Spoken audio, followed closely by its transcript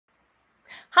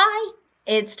Hi,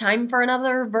 it's time for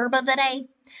another verb of the day.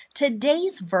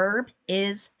 Today's verb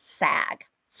is sag.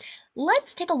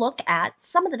 Let's take a look at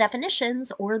some of the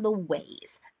definitions or the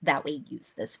ways that we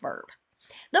use this verb.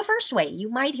 The first way you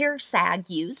might hear sag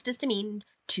used is to mean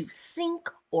to sink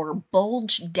or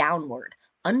bulge downward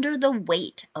under the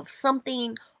weight of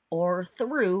something or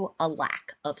through a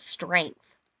lack of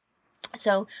strength.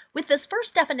 So, with this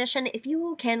first definition, if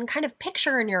you can kind of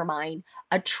picture in your mind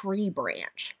a tree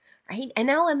branch, right? And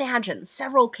now imagine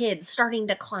several kids starting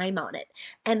to climb on it,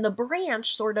 and the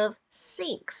branch sort of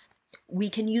sinks. We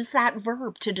can use that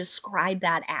verb to describe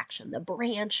that action. The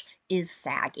branch is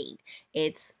sagging,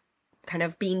 it's kind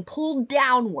of being pulled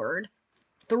downward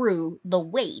through the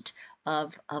weight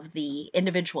of the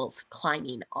individuals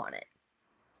climbing on it.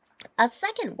 A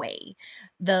second way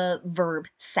the verb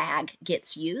sag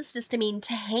gets used is to mean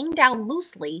to hang down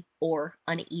loosely or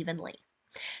unevenly.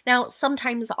 Now,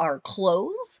 sometimes our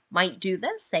clothes might do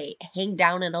this, they hang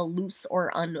down in a loose or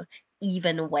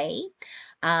uneven way.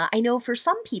 I know for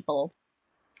some people,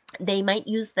 they might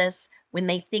use this when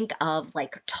they think of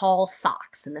like tall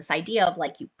socks and this idea of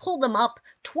like you pull them up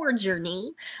towards your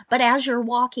knee, but as you're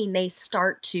walking, they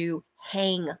start to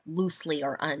hang loosely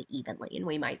or unevenly. And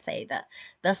we might say that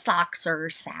the socks are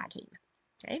sagging.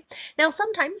 Okay. Now,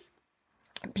 sometimes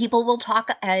people will talk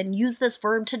and use this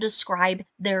verb to describe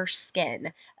their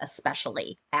skin,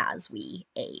 especially as we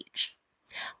age.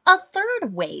 A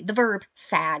third way the verb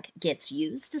sag gets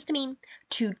used is to mean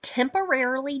to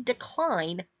temporarily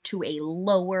decline to a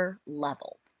lower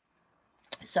level.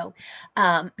 So,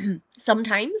 um,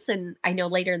 sometimes, and I know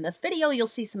later in this video, you'll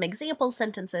see some example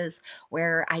sentences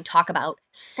where I talk about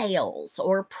sales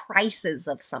or prices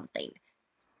of something.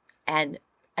 And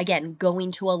again,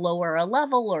 going to a lower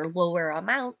level or lower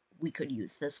amount, we could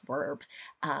use this verb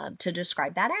to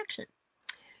describe that action.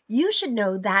 You should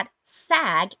know that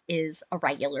sag is a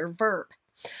regular verb.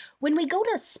 When we go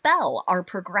to spell our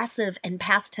progressive and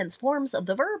past tense forms of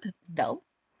the verb, though,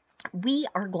 we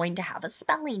are going to have a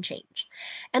spelling change.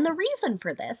 And the reason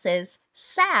for this is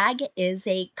sag is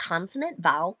a consonant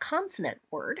vowel consonant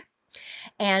word.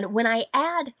 And when I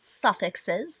add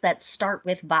suffixes that start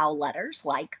with vowel letters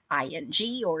like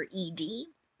ing or ed,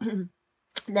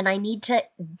 then I need to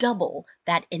double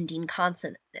that ending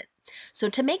consonant. So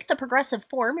to make the progressive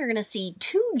form, you're going to see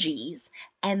two G's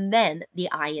and then the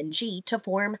ing to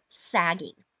form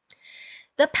sagging.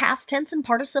 The past tense and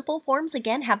participle forms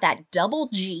again have that double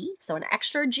G, so an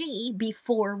extra G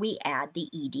before we add the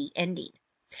ed ending.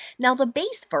 Now the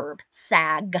base verb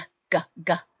sag,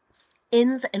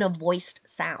 ends in a voiced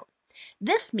sound.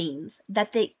 This means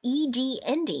that the ed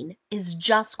ending is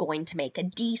just going to make a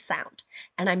D sound,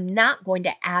 and I'm not going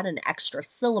to add an extra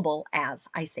syllable as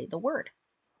I say the word.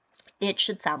 It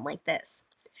should sound like this: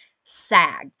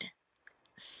 sagged,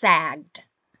 sagged.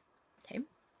 Okay.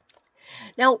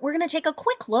 Now we're going to take a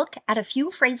quick look at a few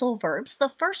phrasal verbs. The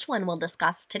first one we'll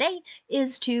discuss today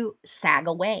is to sag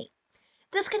away.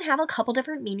 This can have a couple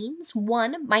different meanings.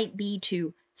 One might be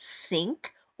to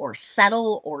sink or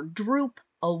settle or droop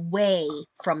away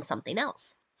from something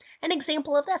else. An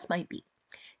example of this might be,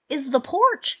 is the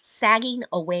porch sagging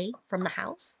away from the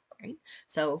house? Right?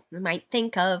 So we might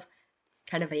think of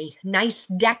kind of a nice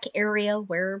deck area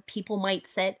where people might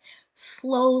sit,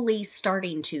 slowly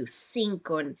starting to sink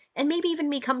and maybe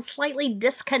even become slightly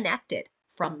disconnected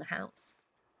from the house.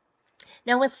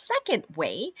 Now, a second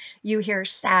way you hear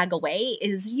sag away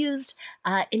is used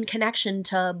in connection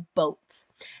to boats.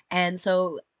 And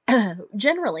so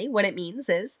generally, what it means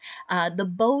is the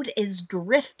boat is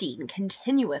drifting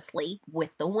continuously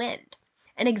with the wind.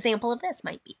 An example of this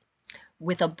might be,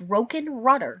 with a broken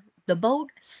rudder, the boat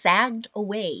sagged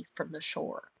away from the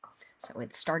shore. So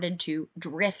it started to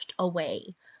drift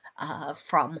away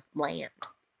from land.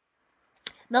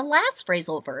 The last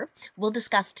phrasal verb we'll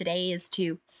discuss today is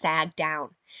to sag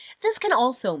down. This can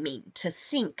also mean to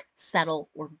sink, settle,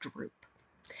 or droop.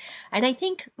 And I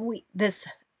think this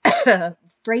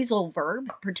phrasal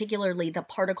verb, particularly the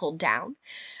particle down,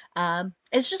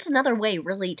 is just another way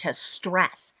really to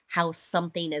stress how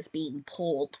something is being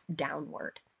pulled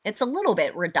downward. It's a little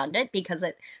bit redundant because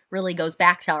it really goes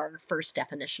back to our first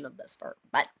definition of this verb.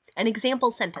 But an example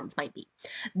sentence might be,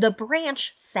 the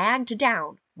branch sagged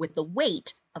down with the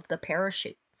weight of the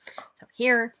parachute. So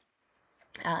here,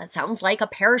 it sounds like a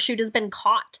parachute has been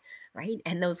caught, right?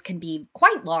 And those can be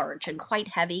quite large and quite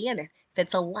heavy. And if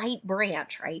it's a light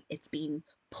branch, right, it's being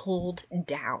pulled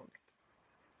down.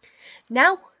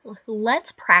 Now,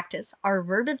 let's practice our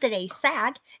verb of the day,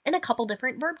 sag, in a couple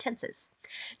different verb tenses.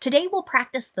 Today, we'll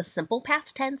practice the simple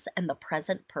past tense and the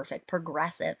present perfect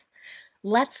progressive.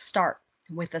 Let's start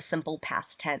with the simple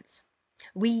past tense.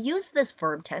 We use this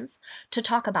verb tense to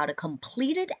talk about a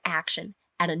completed action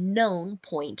at a known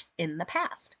point in the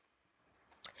past.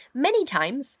 Many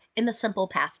times in the simple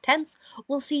past tense,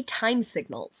 we'll see time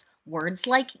signals, words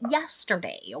like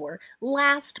yesterday or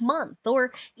last month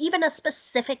or even a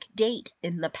specific date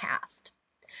in the past.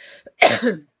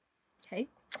 Okay?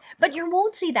 But you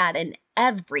won't see that in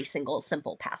every single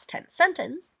simple past tense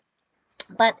sentence.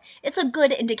 But it's a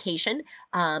good indication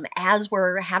as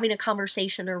we're having a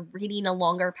conversation or reading a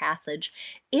longer passage.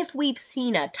 If we've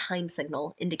seen a time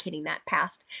signal indicating that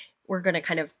past, we're going to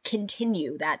kind of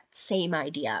continue that same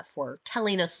idea for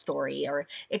telling a story or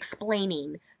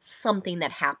explaining something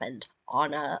that happened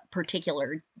on a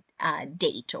particular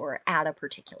date or at a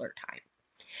particular time.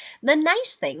 The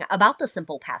nice thing about the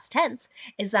simple past tense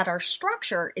is that our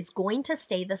structure is going to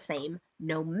stay the same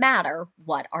no matter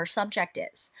what our subject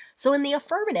is. So in the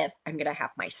affirmative, I'm going to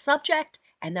have my subject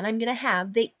and then I'm going to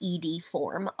have the ed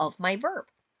form of my verb.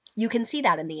 You can see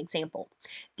that in the example.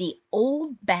 The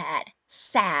old bed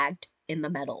sagged in the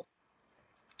middle.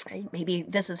 Right? Maybe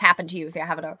this has happened to you if you're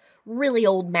having a really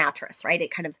old mattress, right?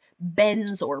 It kind of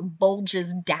bends or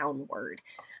bulges downward.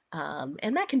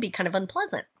 And that can be kind of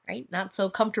unpleasant, right? Not so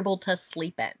comfortable to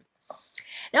sleep in.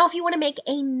 Now, if you want to make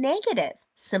a negative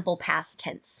simple past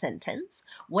tense sentence,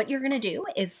 what you're going to do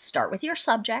is start with your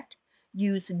subject,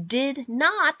 use did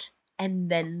not, and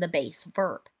then the base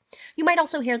verb. You might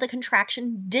also hear the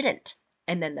contraction didn't,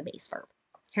 and then the base verb.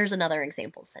 Here's another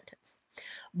example sentence.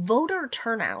 Voter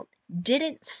turnout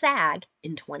didn't sag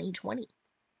in 2020.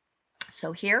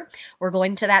 So here we're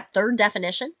going to that third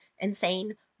definition and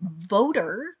saying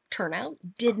voter turnout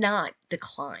did not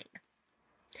decline.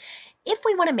 If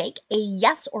we want to make a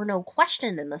yes or no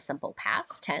question in the simple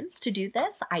past tense, to do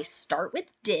this, I start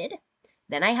with did,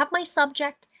 then I have my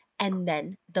subject, and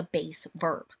then the base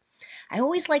verb. I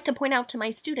always like to point out to my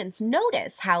students,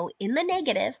 notice how in the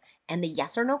negative and the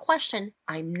yes or no question,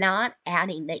 I'm not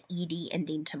adding the ed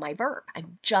ending to my verb.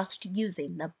 I'm just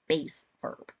using the base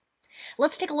verb.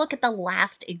 Let's take a look at the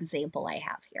last example I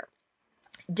have here.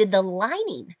 Did the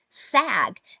lining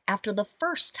sag after the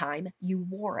first time you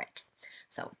wore it?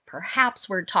 So perhaps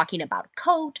we're talking about a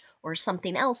coat or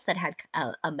something else that had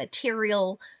a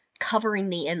material covering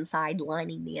the inside,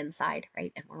 lining the inside,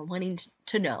 right? And we're wanting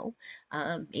to know,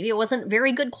 maybe it wasn't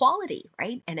very good quality,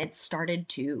 right? And it started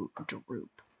to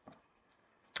droop.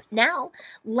 Now,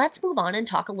 let's move on and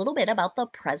talk a little bit about the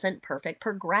present perfect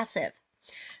progressive.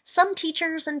 Some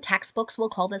teachers and textbooks will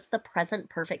call this the present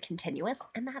perfect continuous,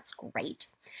 and that's great.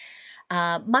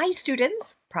 My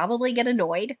students probably get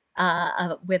annoyed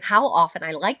with how often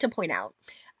I like to point out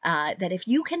that if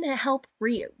you can help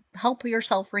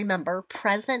yourself remember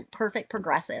present perfect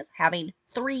progressive, having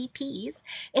 3 P's,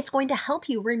 it's going to help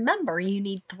you remember you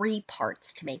need 3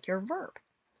 parts to make your verb.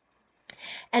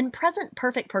 And present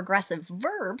perfect progressive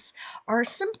verbs are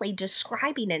simply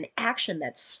describing an action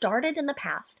that started in the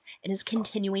past and is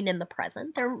continuing in the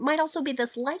present. There might also be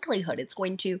this likelihood it's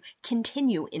going to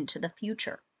continue into the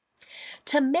future.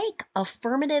 To make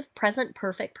affirmative present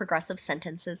perfect progressive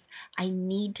sentences, I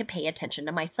need to pay attention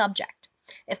to my subject.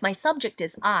 If my subject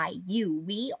is I, you,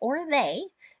 we, or they,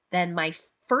 then my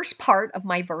first part of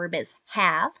my verb is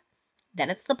have, then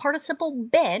it's the participle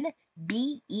been,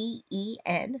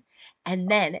 B-E-E-N, and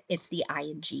then it's the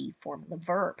ing form of the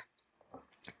verb.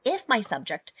 If my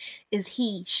subject is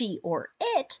he, she, or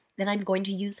it, then I'm going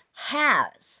to use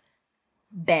has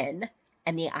been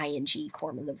and the ing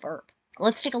form of the verb.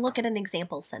 Let's take a look at an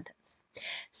example sentence.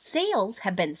 Sales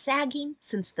have been sagging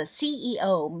since the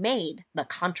CEO made the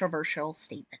controversial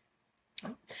statement.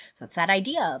 So it's that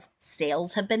idea of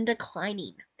sales have been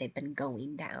declining, they've been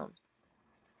going down.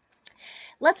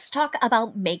 Let's talk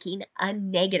about making a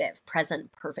negative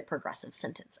present perfect progressive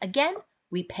sentence. Again,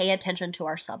 we pay attention to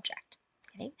our subject.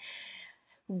 Okay?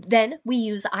 Then we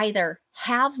use either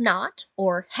have not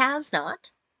or has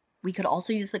not. We could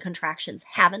also use the contractions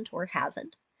haven't or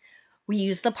hasn't. We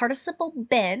use the participle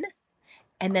been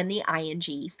and then the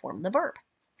ing form the verb.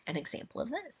 An example of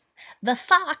this. The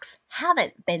socks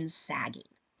haven't been sagging.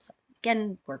 So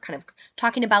again, we're kind of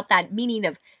talking about that meaning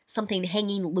of something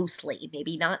hanging loosely,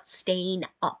 maybe not staying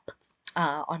up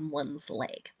on one's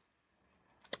leg.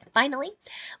 Finally,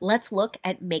 let's look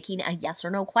at making a yes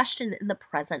or no question in the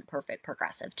present perfect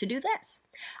progressive. To do this,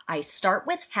 I start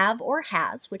with have or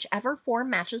has, whichever form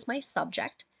matches my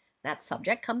subject. That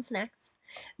subject comes next.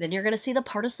 Then you're going to see the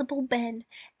participle been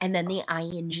and then the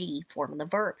ing form of the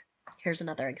verb. Here's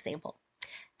another example.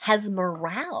 Has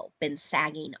morale been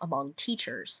sagging among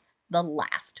teachers the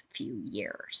last few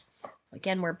years?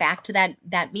 Again, we're back to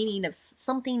that meaning of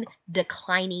something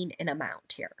declining in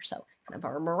amount here. So kind of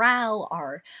our morale,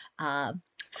 our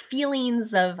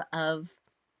feelings of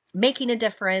making a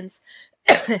difference,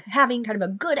 having kind of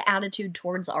a good attitude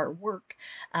towards our work.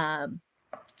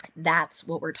 That's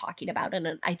what we're talking about.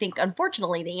 And I think,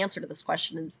 unfortunately, the answer to this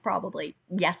question is probably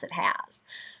yes, it has.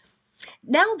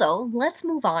 Now, though, let's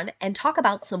move on and talk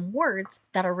about some words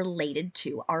that are related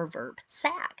to our verb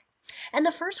sag. And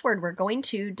the first word we're going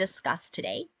to discuss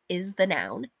today is the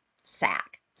noun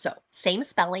sag. So, same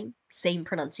spelling, same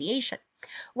pronunciation.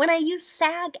 When I use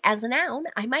sag as a noun,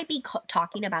 I might be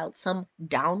talking about some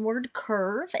downward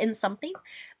curve in something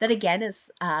that, again,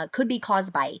 is could be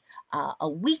caused by a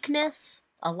weakness,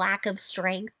 a lack of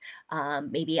strength,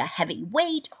 maybe a heavy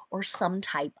weight, or some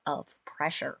type of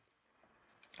pressure.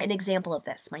 An example of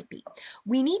this might be,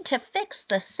 we need to fix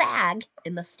the sag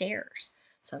in the stairs.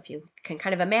 So if you can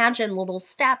kind of imagine little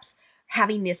steps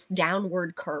having this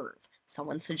downward curve,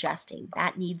 someone suggesting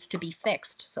that needs to be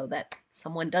fixed so that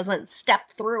someone doesn't step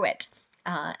through it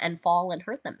and fall and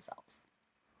hurt themselves.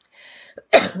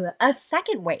 A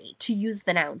second way to use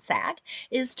the noun sag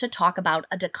is to talk about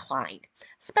a decline,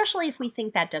 especially if we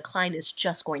think that decline is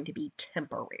just going to be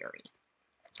temporary.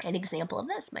 An example of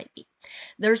this might be,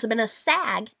 there's been a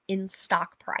sag in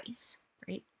stock price,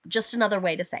 right? Just another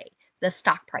way to say the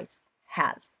stock price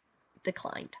has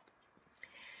declined.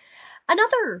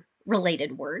 Another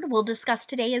related word we'll discuss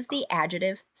today is the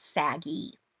adjective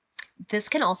saggy. This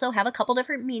can also have a couple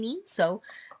different meanings. So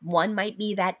one might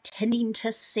be that tending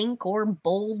to sink or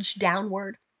bulge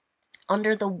downward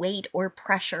under the weight or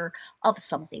pressure of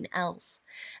something else.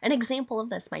 An example of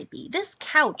this might be, this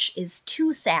couch is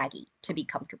too saggy to be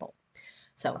comfortable.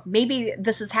 So maybe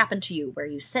this has happened to you where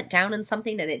you sit down in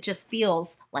something and it just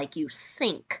feels like you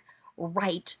sink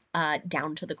right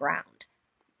down to the ground.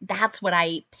 That's what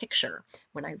I picture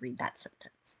when I read that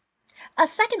sentence. A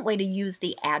second way to use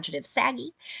the adjective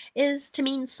saggy is to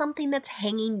mean something that's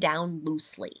hanging down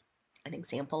loosely. An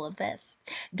example of this,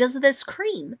 does this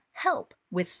cream help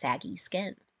with saggy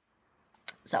skin?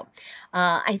 So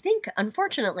I think,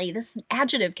 unfortunately, this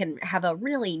adjective can have a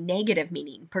really negative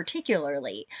meaning,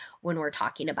 particularly when we're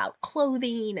talking about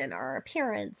clothing and our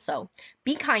appearance. So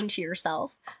be kind to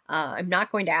yourself. I'm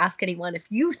not going to ask anyone if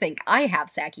you think I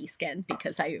have saggy skin,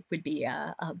 because I would be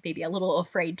maybe a little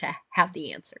afraid to have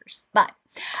the answers. But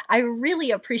I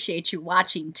really appreciate you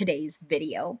watching today's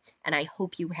video, and I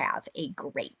hope you have a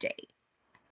great day.